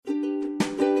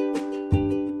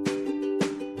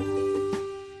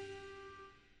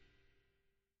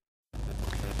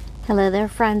Hello there,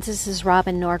 friends. This is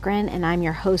Robin Norgren, and I'm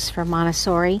your host for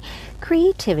Montessori,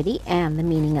 Creativity, and the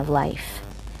Meaning of Life.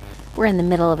 We're in the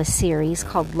middle of a series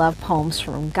called Love Poems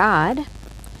from God.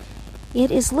 It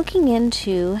is looking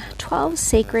into 12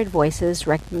 sacred voices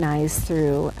recognized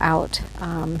throughout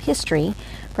history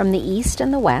from the East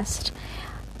and the West,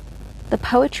 the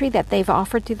poetry that they've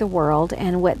offered through the world,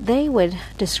 and what they would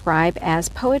describe as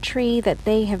poetry that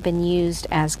they have been used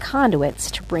as conduits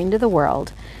to bring to the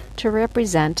world to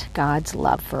represent God's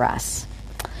love for us.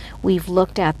 We've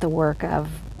looked at the work of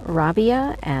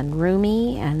Rabia and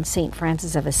Rumi and St.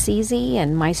 Francis of Assisi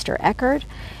and Meister Eckhart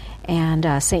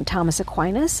and St. Thomas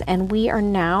Aquinas, and we are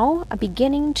now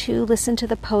beginning to listen to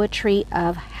the poetry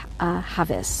of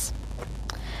Hafiz.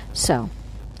 So,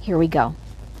 here we go.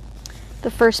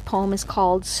 The first poem is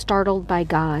called Startled by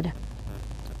God.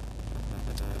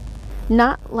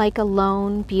 Not like a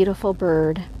lone, beautiful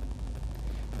bird.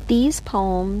 These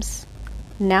poems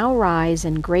now rise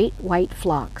in great white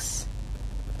flocks,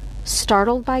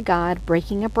 startled by God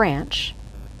breaking a branch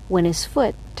when his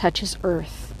foot touches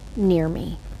earth near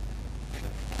me.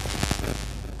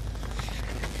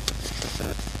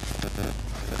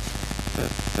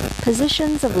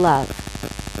 Positions of love.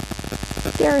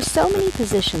 There are so many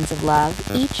positions of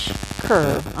love, each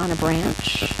curve on a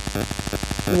branch.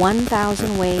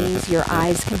 1,000 ways your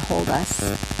eyes can hold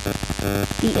us.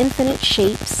 The infinite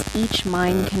shapes each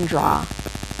mind can draw.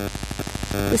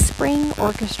 The spring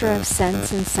orchestra of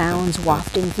scents and sounds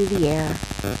wafting through the air.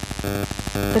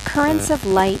 The currents of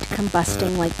light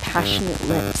combusting like passionate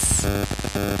lips.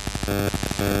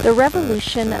 The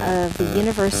revolution of the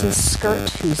universe's skirt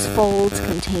whose folds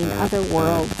contain other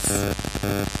worlds.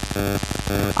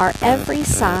 Our every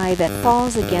sigh that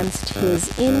falls against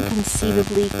his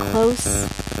inconceivably close,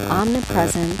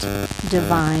 omnipresent,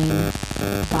 divine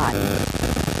body.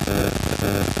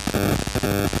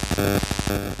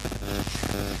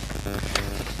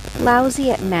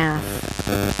 Lousy at math.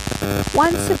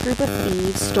 Once a group of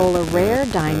thieves stole a rare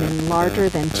diamond larger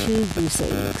than 2 goose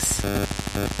eggs.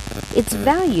 Its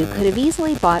value could have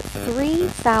easily bought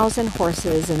 3,000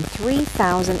 horses and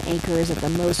 3,000 acres of the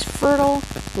most fertile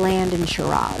land in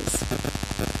Shiraz.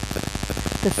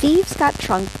 The thieves got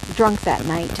drunk that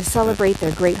night to celebrate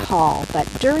their great haul, but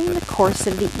during the course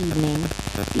of the evening,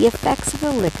 the effects of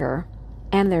the liquor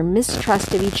and their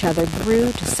mistrust of each other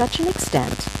grew to such an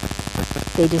extent,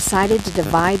 they decided to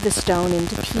divide the stone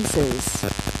into pieces.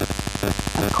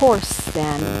 Of course,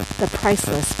 then, the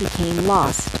priceless became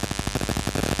lost.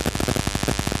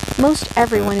 Most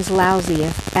everyone is lousy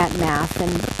at math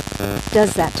and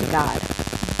does that to God,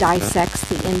 dissects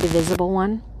the indivisible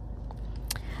one.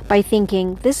 By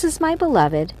thinking, this is my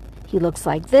beloved, he looks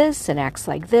like this and acts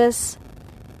like this.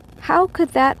 How could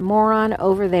that moron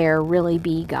over there really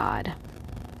be God?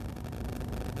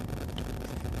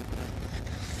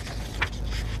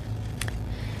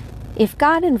 If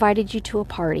God invited you to a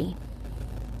party,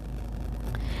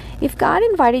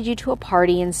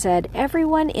 and said,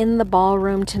 everyone in the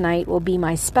ballroom tonight will be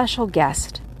my special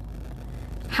guest,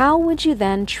 how would you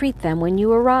then treat them when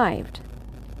you arrived?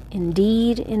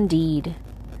 Indeed, indeed.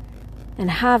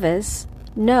 And Hafiz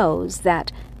knows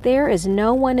that there is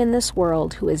no one in this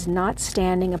world who is not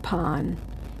standing upon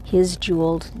his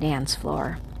jeweled dance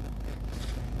floor.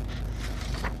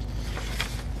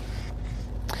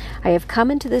 I have come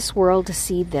into this world to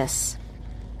see this.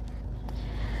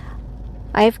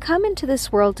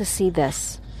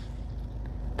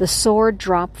 The sword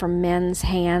dropped from men's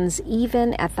hands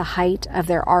even at the height of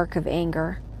their arc of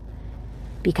anger,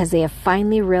 because they have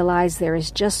finally realized there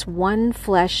is just one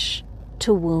flesh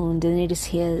to wound, and it is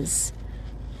his,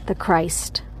 the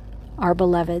Christ, our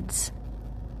beloved's.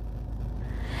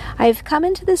 I have come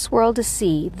into this world to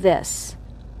see this.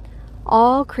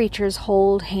 All creatures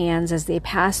hold hands as they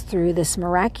pass through this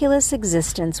miraculous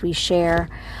existence we share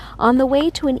on the way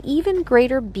to an even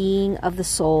greater being of the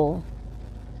soul.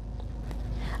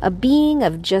 A being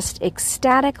of just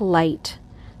ecstatic light,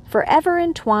 forever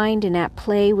entwined and at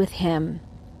play with him.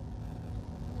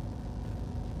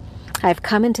 I have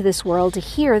come into this world to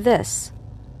hear this.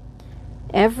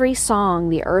 Every song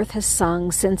the earth has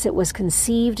sung since it was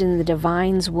conceived in the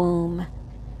divine's womb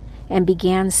and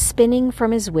began spinning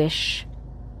from his wish.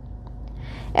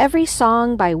 Every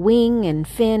song by wing and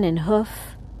fin and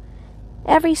hoof,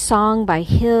 every song by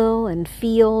hill and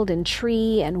field and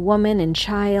tree and woman and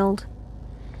child,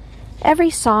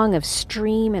 every song of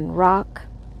stream and rock,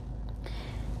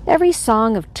 every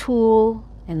song of tool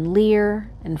and lyre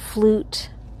and flute,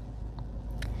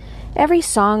 every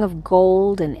song of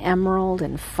gold and emerald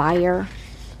and fire,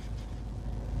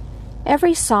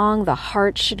 Every song the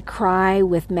heart should cry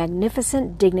with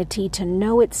magnificent dignity to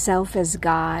know itself as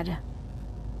God.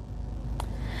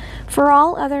 For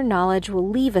all other knowledge will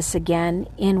leave us again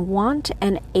in want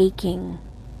and aching.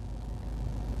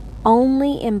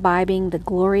 Only imbibing the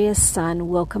glorious sun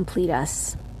will complete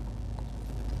us.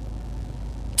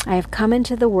 I have come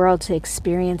into the world to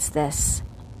experience this.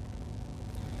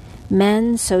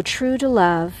 Men so true to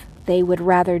love, they would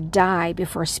rather die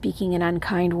before speaking an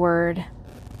unkind word.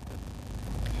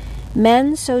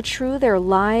 Men so true their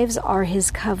lives are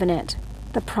his covenant,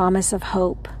 the promise of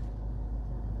hope.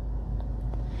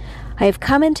 I have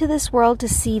come into this world to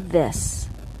see this.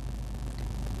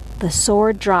 The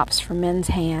sword drops from men's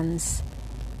hands,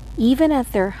 even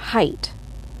at their height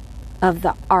of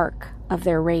the arc of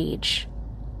their rage,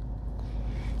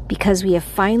 because we have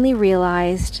finally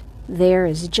realized there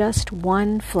is just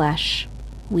one flesh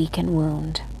we can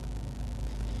wound.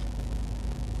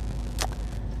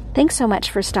 Thanks so much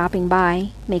for stopping by.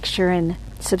 Make sure and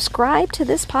subscribe to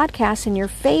this podcast in your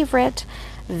favorite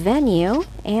venue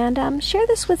and share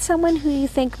this with someone who you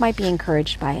think might be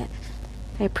encouraged by it.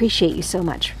 I appreciate you so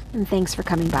much, and thanks for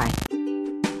coming by.